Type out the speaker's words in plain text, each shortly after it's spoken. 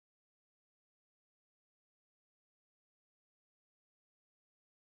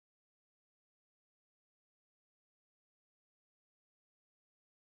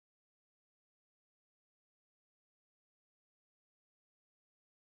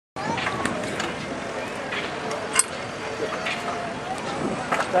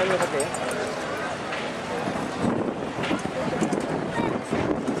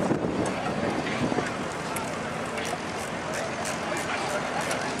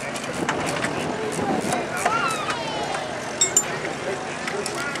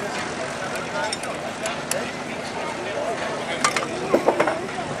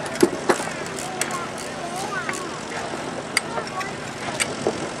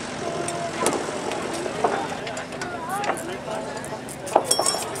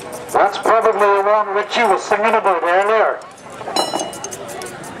That's probably the one Richie was singing about earlier.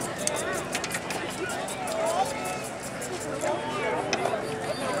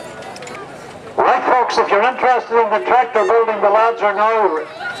 Right folks, if you're interested in the tractor building, the lads are now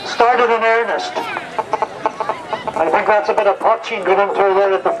started in earnest. I think that's a bit of potching going into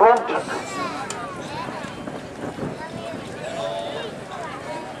there at the front.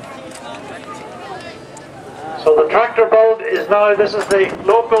 So the tractor build is now, this is the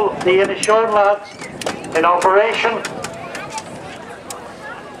local, the Inishowen lads in operation.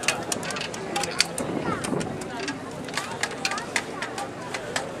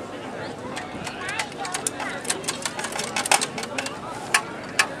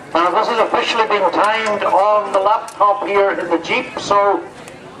 Now this is officially being timed on the laptop here in the Jeep, so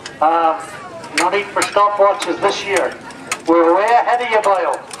no need for stopwatches this year. We're way ahead of you,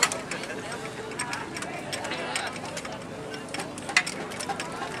 Boyle.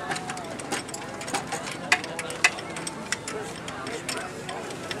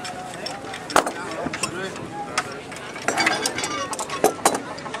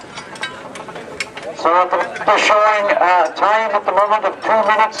 So they're showing time at the moment of 2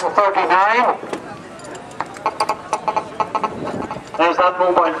 minutes and 39. There's that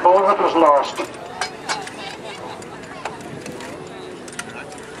mobile phone that was lost.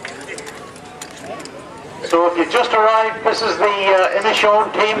 So if you just arrived, this is the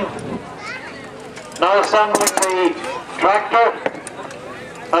Inishowen team now assembling the tractor.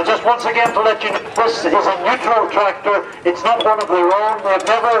 Just once again to let you know, this is a neutral tractor. It's not one of their own. They've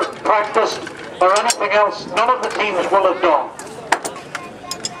never practiced or anything else. None of the teams will have done.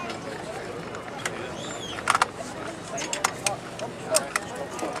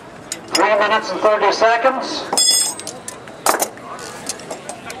 Three minutes and 30 seconds.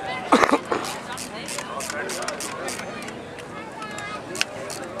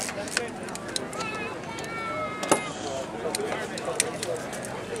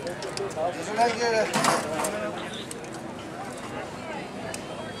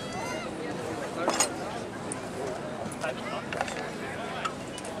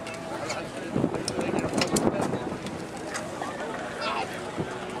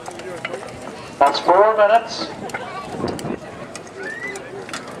 That's 4 minutes.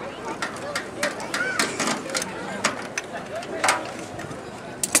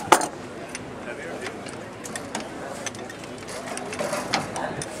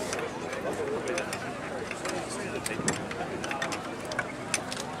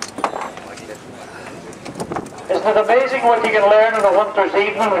 Isn't it amazing what you can learn on a winter's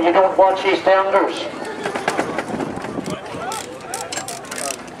evening when you don't watch EastEnders?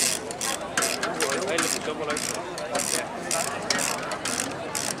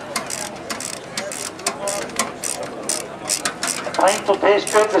 Pint will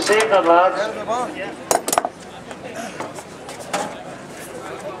taste good this evening, lads.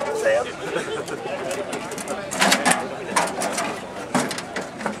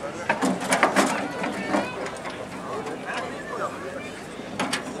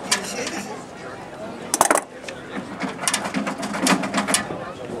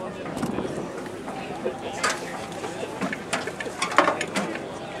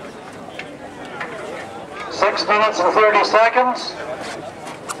 Six minutes and 30 seconds.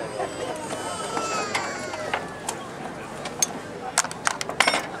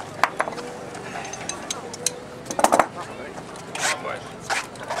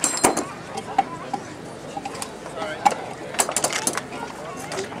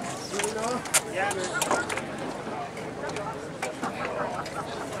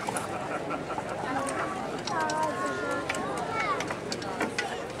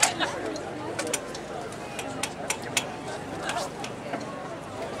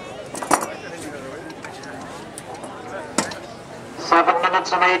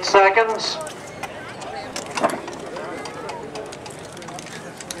 And 8 seconds.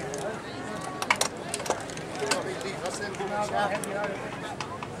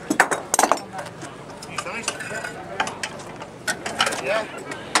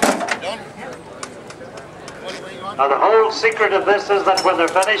 Now the whole secret of this is that when they're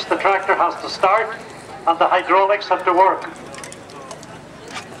finished, the tractor has to start and the hydraulics have to work.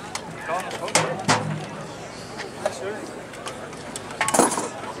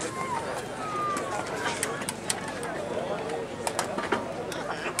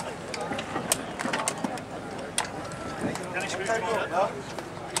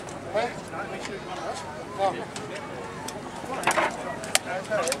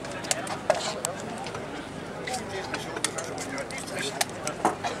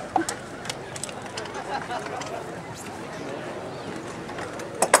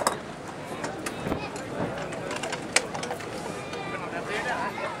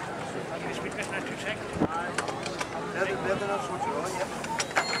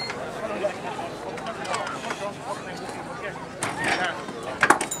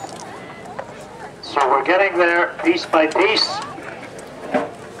 So we're getting there piece by piece.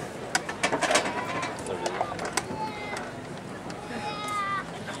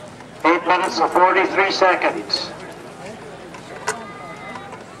 Eight minutes and 43 seconds.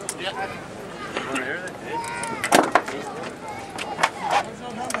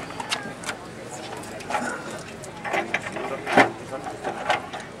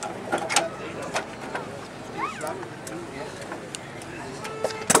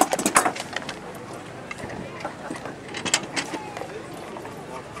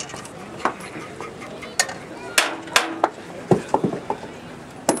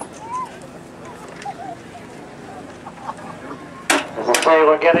 As I say,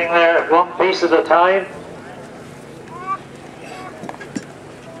 we're getting there one piece at a time.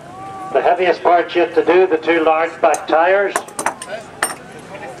 The heaviest part yet to do, the two large back tyres.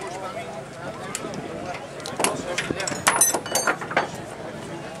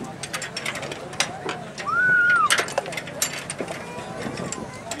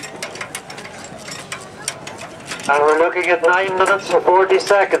 And we're looking at 9 minutes and 40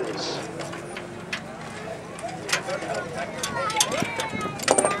 seconds.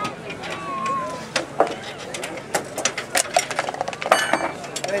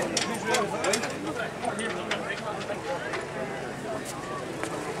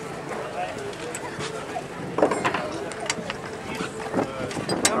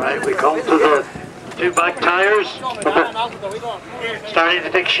 Alright, we come to the two back tyres. Starting to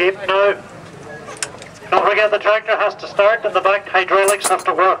take shape now. Don't forget the tractor has to start and the back hydraulics have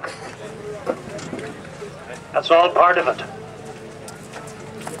to work. That's all part of it.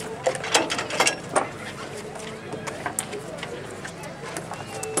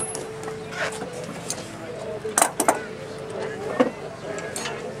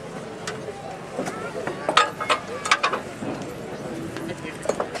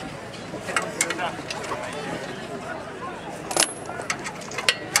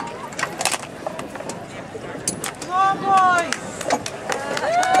 Come on, boys!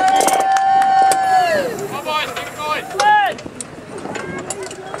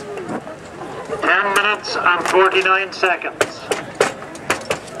 10 minutes and 49 seconds.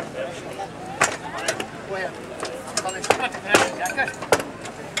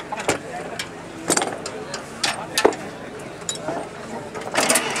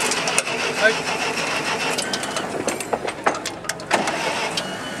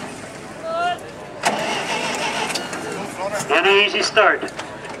 An easy start.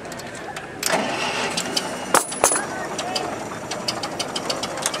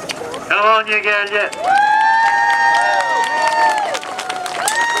 Come on, you girl, you.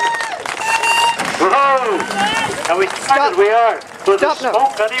 Whoa! And we started, we are. With the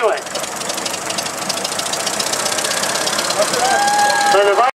smoke anyway. So the